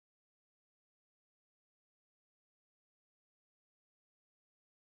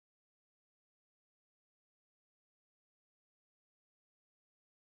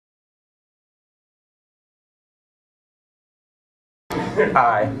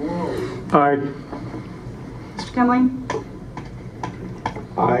Aye. Aye. Mr. Kimling?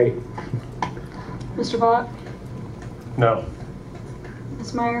 Aye. Mr. Vaught? No.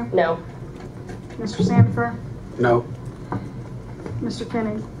 Ms. Meyer? No. Mr. Sandifer? No. Mr.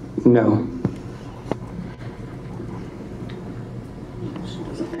 Kenny? No. Motion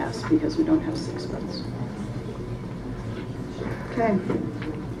doesn't pass because we don't have 6 votes. Okay.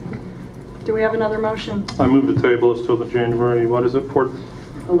 Do we have another motion? I move the table is till the January, what is it, 4th?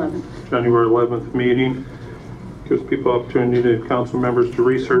 11. January 11th meeting. Gives people opportunity to, council members to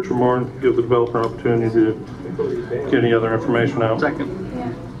research more and give the developer an opportunity to get any other information out. Second.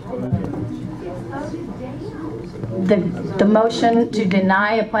 The motion to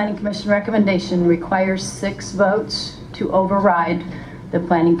deny a planning commission recommendation requires 6 votes to override the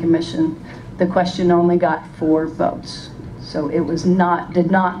planning commission. The question only got 4 votes. So it was did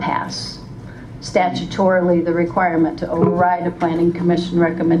not pass. Statutorily, the requirement to override a planning commission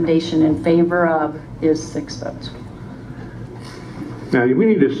recommendation in favor of is 6 votes. Now, we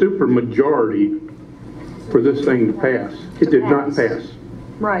need a super majority for this thing to pass. It did not pass.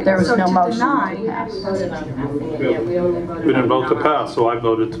 Right. There was so no to motion deny, to pass. We didn't vote to pass, so I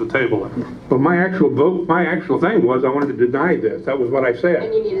voted to table it. Well, my actual thing was I wanted to deny this. That was what I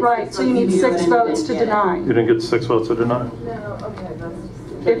said. right, so you need 6 votes to deny. You didn't get 6 votes to deny.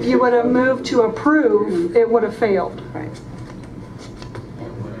 If you would have moved to approve, it would have failed. Right.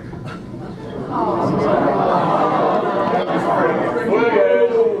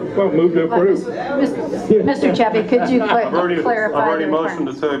 Well, move to approve. Mr. Chevy, could you clarify? I've already the motioned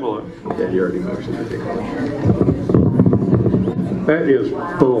to terms? table it. Yeah, you already motioned to table. That is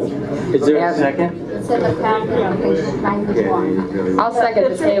full. Is there a second? It's in the packet on page 91. I'll second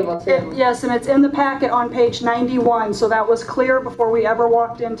the table too. Yes, and it's in the packet on page 91, so that was clear before we ever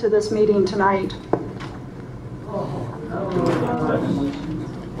walked into this meeting tonight.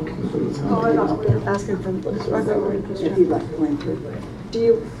 Asking for this. Do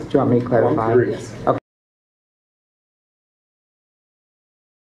you want me to clarify? Yes. Okay.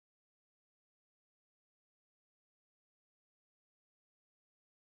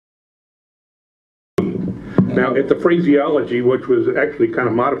 Now, at the phraseology, which was actually kind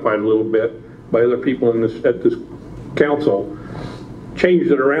of modified a little bit by other people at this council, changed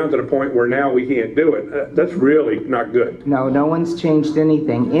it around to the point where now we can't do it. That's really not good. No, no one's changed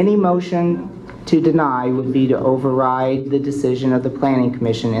anything. Any motion to deny would be to override the decision of the Planning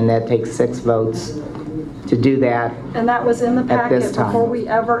Commission, and that takes 6 votes to do that. And that was in the At packet this time. before we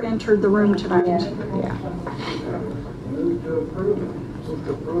ever entered the room tonight. Yeah.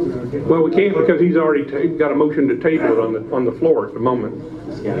 Well, we can't because he's already got a motion to table it on the floor at the moment.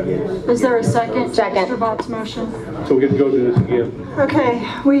 Is there a second? Second. Mr. Vought's motion. So we get to go through this again. Okay,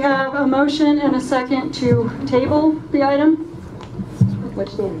 we have a motion and a second to table the item.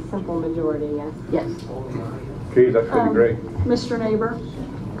 Which needs a simple majority, yes. Yes. Geez, that's gonna be great. Mr. Neighbor.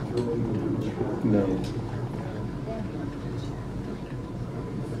 No.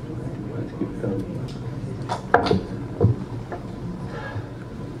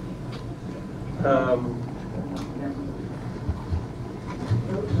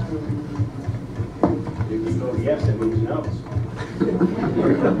 If you go yes, it means no.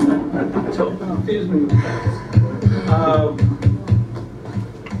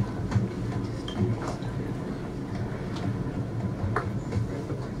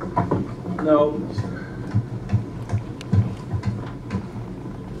 No.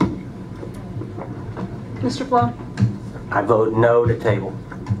 Mr. Flo. I vote no to table.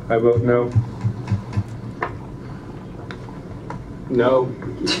 I vote no. No.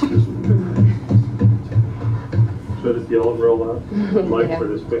 So just yell and roll out. Mike for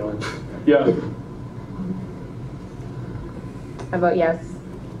this failing. Yeah. I vote yes.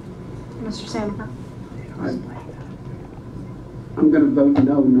 Mr. Sandifer. I'm going to vote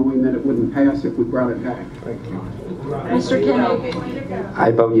no, knowing that it wouldn't pass if we brought it back. Mr. Kenny.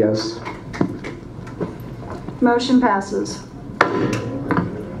 I vote yes. Motion passes.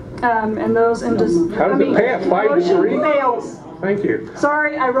 And those in How does it pass? 5-3? Motion fails. Thank you.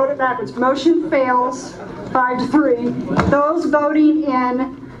 Sorry, I wrote it backwards. Motion fails 5-3. Those voting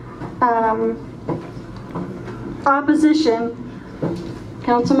in opposition,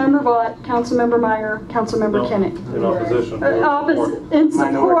 Councilmember Vaught, Councilmember Meyer, Councilmember Kinnick. In opposition. In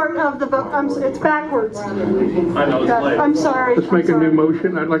support of the vote. It's backwards. I know it's late. I'm sorry. Let's make a new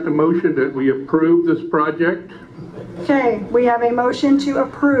motion. I'd like to motion that we approve this project. Okay, we have a motion to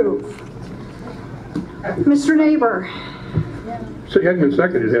approve. Mr. Neighbor. So it hasn't been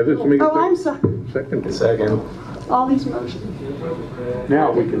seconded, has it? Oh, I'm sorry. Seconded. Second. All these motions.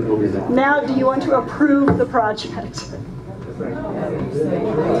 Now we can move it on. Now, do you want to approve the project?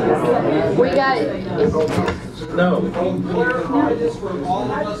 We got it.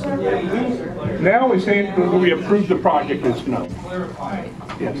 Now we're saying we approve the project, it's no.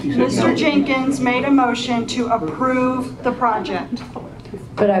 Yes, he said no. Mr. Jenkins made a motion to approve the project.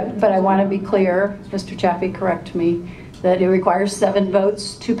 But I want to be clear, Mr. Chaffee, correct me, that it requires 7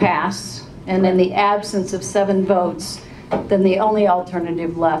 votes to pass, and in the absence of 7 votes, then the only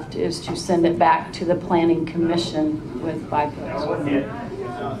alternative left is to send it back to the Planning Commission with 5 votes.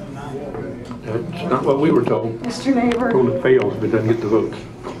 That's not what we were told. Mr. Neighbor, Told it fails if it doesn't get the votes.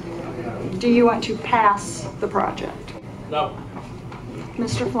 do you want to pass the project? No.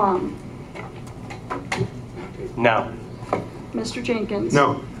 Mr. Flom? No. Mr. Jenkins?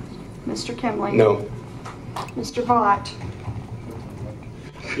 No. Mr. Kimling? No. Mr. Vaught?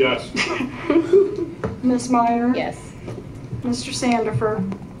 Yes. Ms. Meyer? Yes. Mr. Sandifer?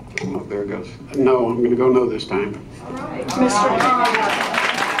 Oh, there it goes. No, I'm gonna go no this time. Mr. Conner?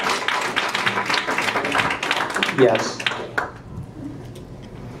 Yes.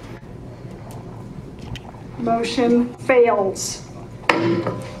 Motion fails.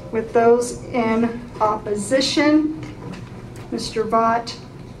 With those in opposition, Mr. Vaught,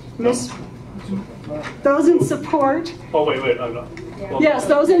 those in support, Oh, wait, no. yes,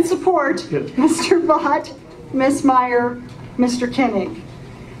 those in support, Yes. Mr. Vaught, Ms. Meyer, Mr. Koenig.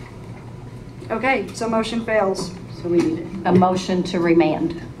 Okay, so motion fails. So we need a motion to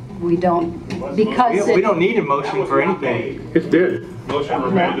remand. We don't, because We don't need a motion for anything. It's dead. Motion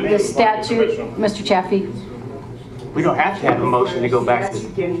remanded. the statute, Mr. Chaffee, We don't have to have a motion to go back That to.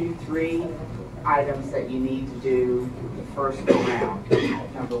 gives you 3 items that you need to do the first go round.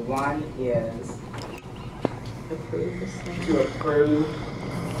 Number 1 is to approve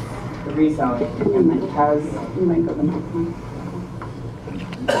the rezoning, and because you might go to the next one.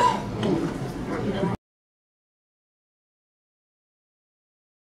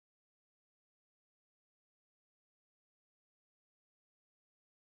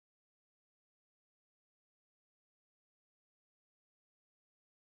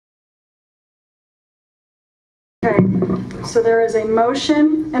 Okay, so there is a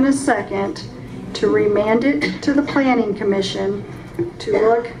motion and a second to remand it to the Planning Commission to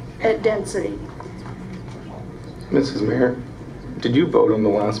look at density. Mrs. Mayor, did you vote on the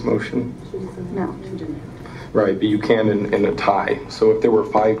last motion? No. Right, but you can in a tie. So if there were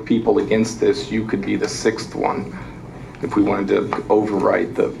 5 people against this, you could be the 6th one. If we wanted to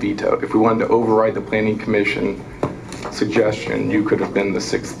override the veto, if we wanted to override the Planning Commission suggestion, you could have been the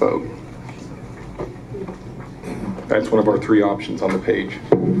 6th vote. That's one of our 3 options on the page.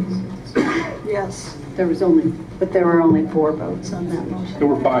 Yes. There were only 4 votes on that motion. There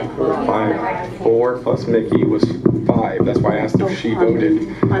were 5. 5, 4 plus Mickey was 5. That's why I asked if she voted.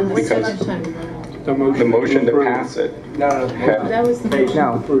 On which Because motion? the motion to pass it. That was the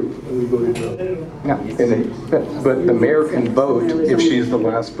no. No. But the mayor can vote if she's the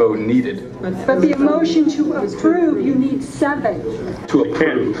last vote needed. But the motion to approve, you need 7. To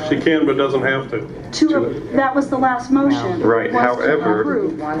approve. She can, but doesn't have to. That was the last motion. Right, was to however,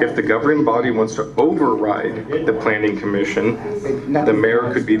 approve. if the governing body wants to override the planning commission, the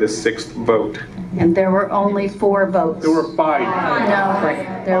mayor could be the 6th vote. And there were only 4 votes. There were 5.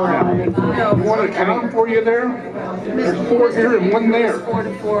 No, there were only 4. You want to count for you there? There's 4 here and 1 there. 4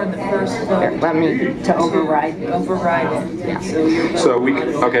 to 4, the first vote. Let me, To override it. Yeah. So you're So we,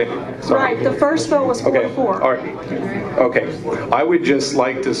 okay, sorry. Right, the first vote was 4 to Okay, 4. all right. Okay, I would just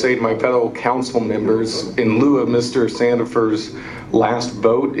like to say to my fellow council members, in lieu of Mr. Sandifer's last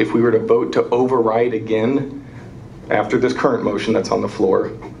vote, if we were to vote to override again after this current motion that's on the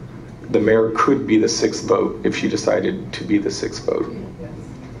floor, the mayor could be the 6th vote if she decided to be the 6th vote.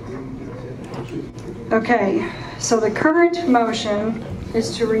 Okay, so the current motion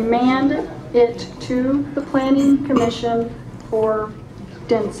is to remand it to the Planning Commission for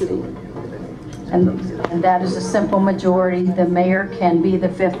density. And that is a simple majority. The mayor can be the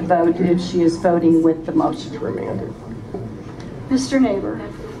 5th vote if she is voting with the motion. Remanded. Mr. Neighbor,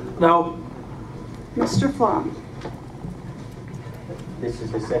 No. Mr. Flom, This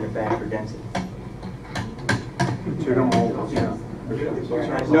is to send it back for density.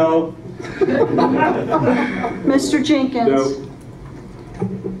 No. Mr. Jenkins.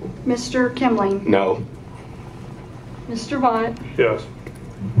 Mr. Kimling, No. Mr. Vaught, Yes.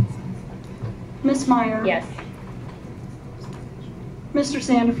 Ms. Meyer. Yes. Mr.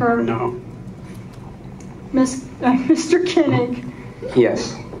 Sandifer. No. Mr. Koenig.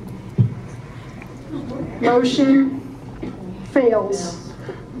 Yes. Motion fails.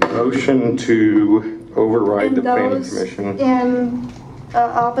 Motion to override the And planning those commission. in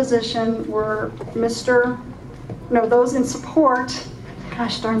opposition were Mr. no, those in support,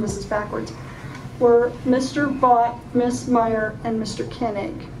 gosh darn, this is backwards, were Mr. Vaught, Ms. Meyer, and Mr.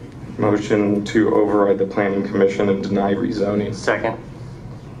 Koenig. Motion to override the planning commission and deny rezoning. Second.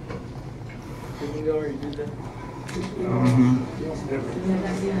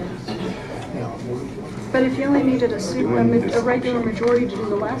 But if you only needed a regular majority to do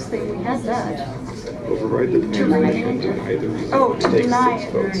the last thing, we had that. Override the planning commission and deny the rezoning. Oh, to Take deny 6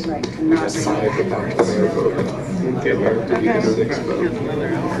 it. votes. Decide without the mayor voting. Get mayor to Okay. do 6 votes.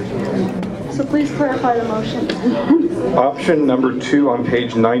 So please clarify the motion. Option number 2 on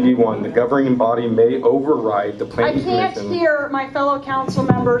page 91, the governing body may override the I planning can't commission. hear my fellow council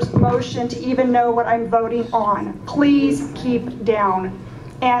members' motion to even know what I'm voting on. Please keep down.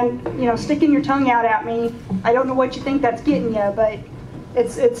 And, you know, sticking your tongue out at me, I don't know what you think that's getting you, but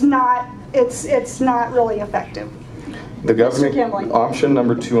it's not really effective. The governing, Kimley. option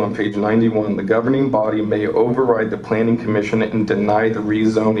number 2 on page 91, the governing body may override the planning commission and deny the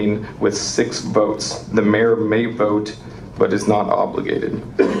rezoning with 6 votes. The mayor may vote, but is not obligated.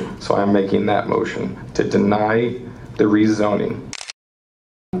 So I'm making that motion to deny the rezoning.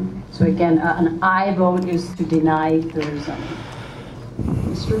 So again, an aye vote is to deny the rezoning.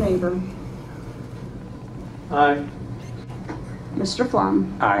 Mr. Neighbor. Aye. Mr.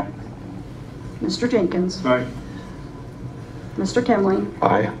 Flum. Aye. Mr. Jenkins. Aye. Mr. Kimley.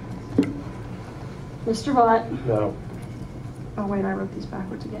 Aye. Mr. Vaught. No. Oh wait, I wrote these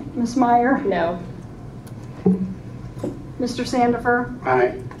backwards again. Ms. Meyer. No. Mr. Sandifer.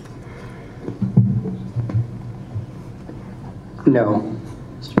 Aye. No.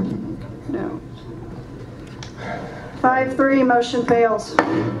 No. 5-3, motion fails.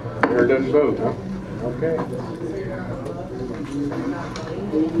 Mayor doesn't vote, huh? Okay.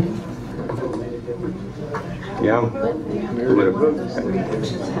 Yeah.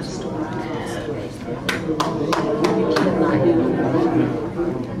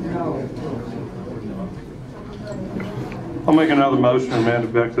 I'll make another motion and amend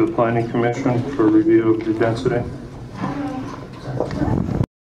it back to the planning commission for review of the density.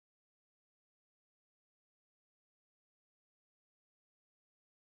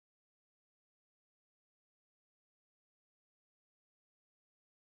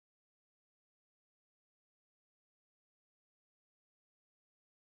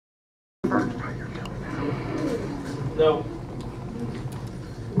 No.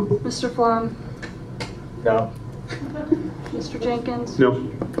 Mr. Flum. No. Mr. Jenkins. No.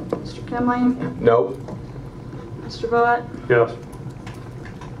 Mr. Kimley. Nope. Mr. Vaught. Yes.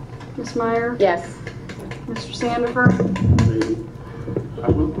 Ms. Meyer. Yes. Mr. Sandifer.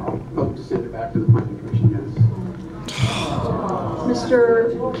 I'll vote to send it back to the planning commission, yes. Mr.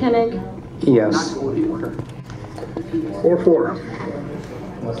 Koenig. Yes. Not going anywhere. 4-4.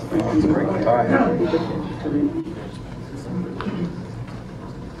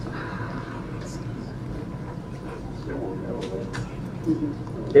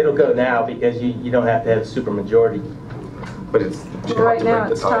 It'll go now because you don't have to have a super majority. But it's, she Right has to now, break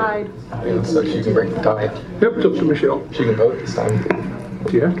the it's tie. tied. Yeah, so she can break the tie. Yep, it's up to Michelle. She can vote this time.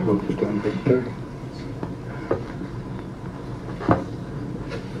 You have to vote this time, big time.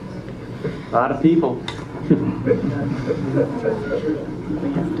 A lot of people.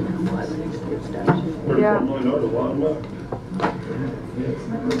 Yeah.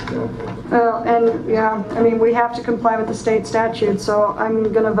 Well, and yeah, I mean, we have to comply with the state statute, so I'm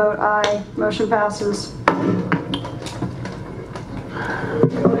going to vote aye. Motion passes.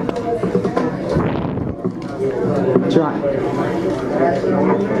 John.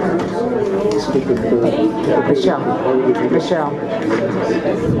 Michelle.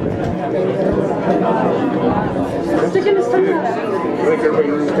 Sticking his tongue out at me.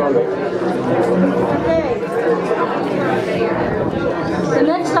 Okay. The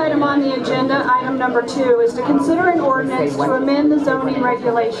next item on the agenda, item number 2, is to consider an ordinance to amend the zoning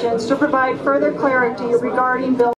regulations to provide further clarity regarding building